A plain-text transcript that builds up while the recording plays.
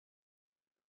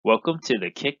Welcome to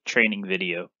the Kick training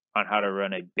video on how to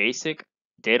run a basic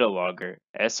Datalogger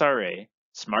SRA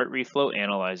Smart Reflow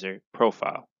Analyzer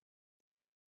profile.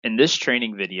 In this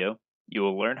training video, you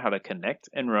will learn how to connect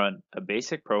and run a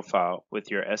basic profile with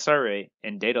your SRA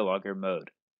in Datalogger mode.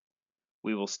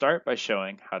 We will start by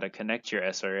showing how to connect your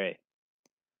SRA.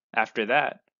 After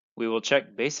that, we will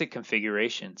check basic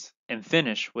configurations and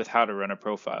finish with how to run a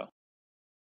profile.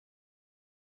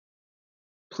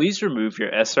 Please remove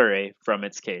your SRA from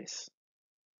its case.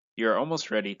 You are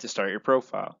almost ready to start your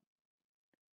profile.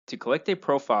 To collect a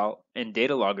profile in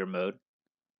Datalogger mode,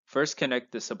 first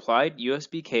connect the supplied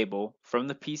USB cable from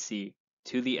the PC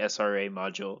to the SRA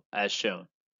module as shown.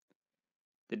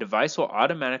 The device will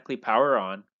automatically power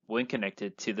on when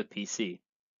connected to the PC.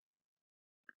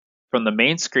 From the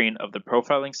main screen of the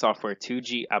Profiling Software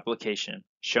 2G application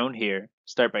shown here,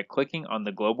 start by clicking on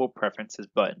the Global Preferences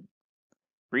button.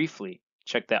 Briefly,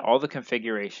 check that all the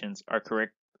configurations are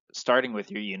correct starting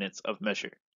with your units of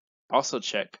measure. Also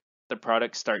check the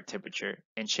product start temperature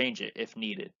and change it if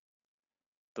needed.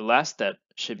 The last step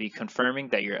should be confirming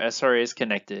that your SRA is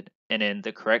connected and in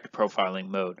the correct profiling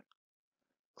mode.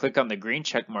 Click on the green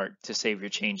check mark to save your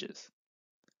changes.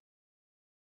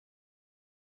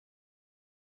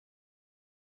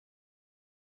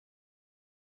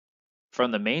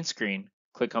 From the main screen,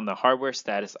 click on the hardware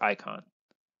status icon.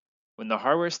 When the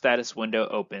hardware status window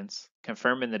opens,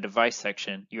 confirm in the device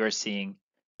section you are seeing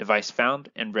device found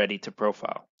and ready to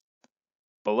profile.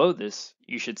 Below this,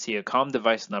 you should see a COM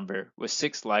device number with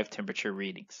 6 live temperature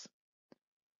readings.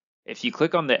 If you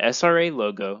click on the SRA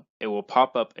logo, it will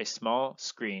pop up a small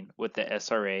screen with the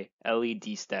SRA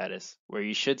LED status where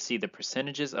you should see the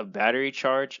percentages of battery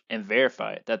charge and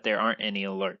verify that there aren't any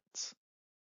alerts.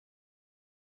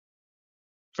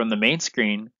 From the main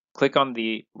screen, click on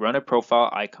the Run a Profile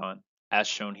icon as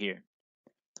shown here.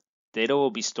 Data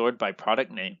will be stored by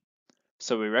product name,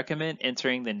 so we recommend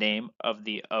entering the name of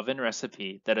the oven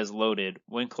recipe that is loaded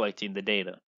when collecting the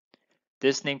data.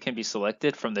 This name can be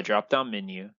selected from the drop-down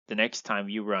menu the next time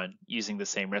you run using the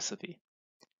same recipe.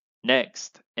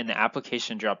 Next, in the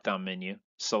Application drop-down menu,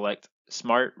 select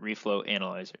Smart Reflow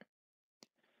Analyzer.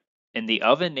 In the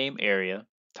oven name area,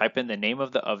 type in the name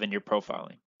of the oven you're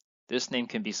profiling. This name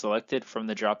can be selected from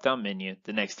the drop-down menu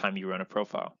the next time you run a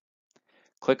profile.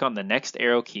 Click on the next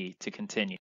arrow key to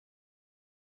continue.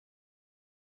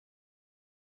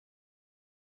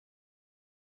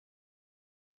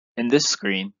 In this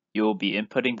screen, you will be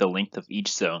inputting the length of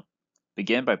each zone.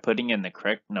 Begin by putting in the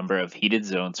correct number of heated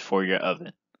zones for your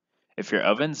oven. If your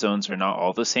oven zones are not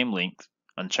all the same length,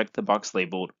 uncheck the box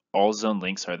labeled All Zone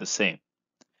Lengths are the same,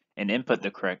 and input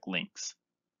the correct lengths.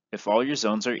 If all your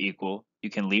zones are equal, you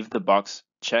can leave the box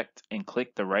checked and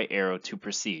click the right arrow to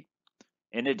proceed.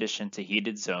 In addition to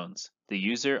heated zones, the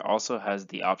user also has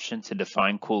the option to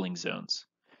define cooling zones.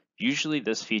 Usually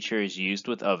this feature is used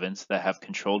with ovens that have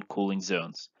controlled cooling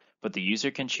zones, but the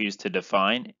user can choose to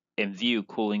define and view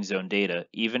cooling zone data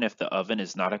even if the oven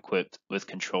is not equipped with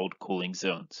controlled cooling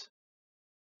zones.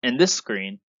 In this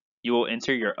screen, you will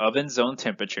enter your oven zone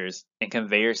temperatures and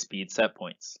conveyor speed set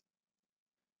points.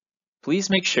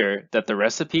 Please make sure that the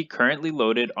recipe currently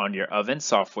loaded on your oven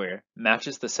software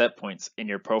matches the set points in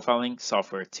your Profiling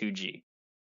Software 2G.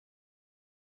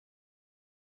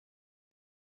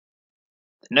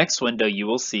 The next window you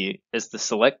will see is the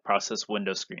Select Process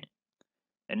window screen.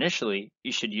 Initially,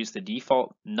 you should use the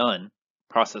default None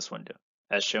process window,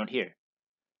 as shown here.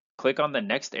 Click on the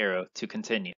next arrow to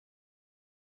continue.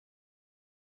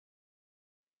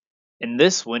 In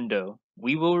this window,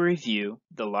 we will review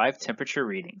the live temperature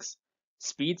readings,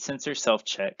 speed sensor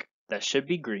self-check that should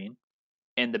be green,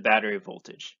 and the battery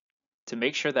voltage to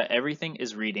make sure that everything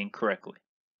is reading correctly.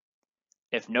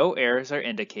 If no errors are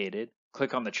indicated,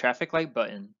 click on the traffic light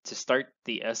button to start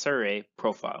the SRA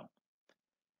profile.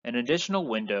 An additional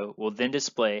window will then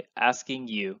display asking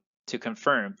you to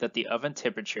confirm that the oven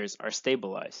temperatures are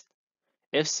stabilized.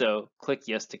 If so, click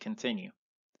Yes to continue.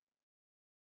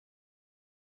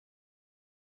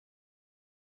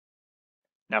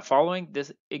 Now following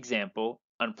this example,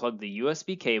 unplug the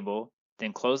USB cable,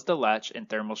 then close the latch and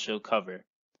thermal shield cover.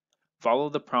 Follow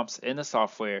the prompts in the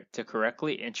software to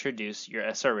correctly introduce your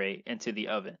SRA into the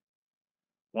oven.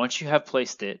 Once you have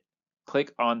placed it,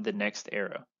 click on the next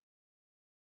arrow.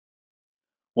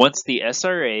 Once the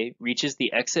SRA reaches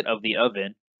the exit of the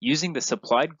oven, using the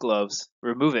supplied gloves,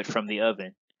 remove it from the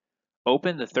oven.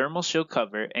 Open the thermal shield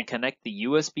cover and connect the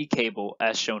USB cable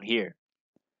as shown here.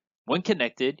 When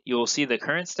connected, you will see the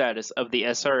current status of the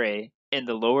SRA in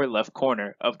the lower left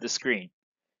corner of the screen,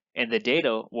 and the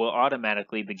data will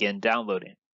automatically begin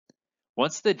downloading.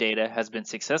 Once the data has been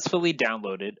successfully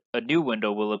downloaded, a new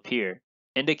window will appear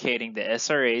indicating the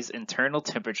SRA's internal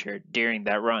temperature during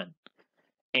that run,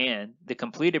 and the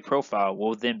completed profile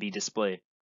will then be displayed.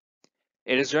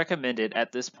 It is recommended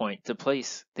at this point to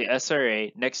place the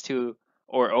SRA next to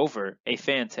or over a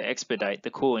fan to expedite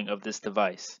the cooling of this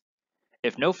device.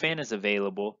 If no fan is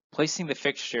available, placing the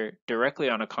fixture directly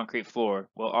on a concrete floor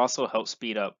will also help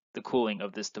speed up the cooling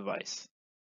of this device.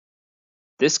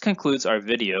 This concludes our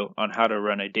video on how to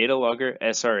run a Datalogger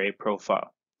SRA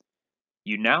profile.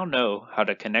 You now know how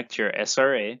to connect your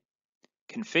SRA,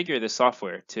 configure the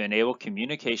software to enable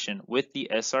communication with the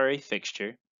SRA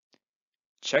fixture,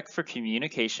 check for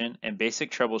communication and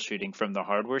basic troubleshooting from the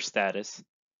hardware status,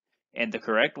 and the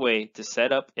correct way to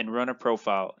set up and run a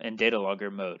profile in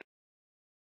Datalogger mode.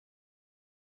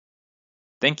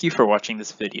 Thank you for watching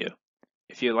this video.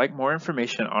 If you'd like more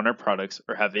information on our products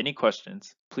or have any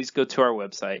questions, please go to our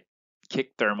website,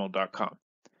 kicthermal.com.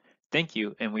 Thank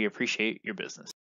you, and we appreciate your business.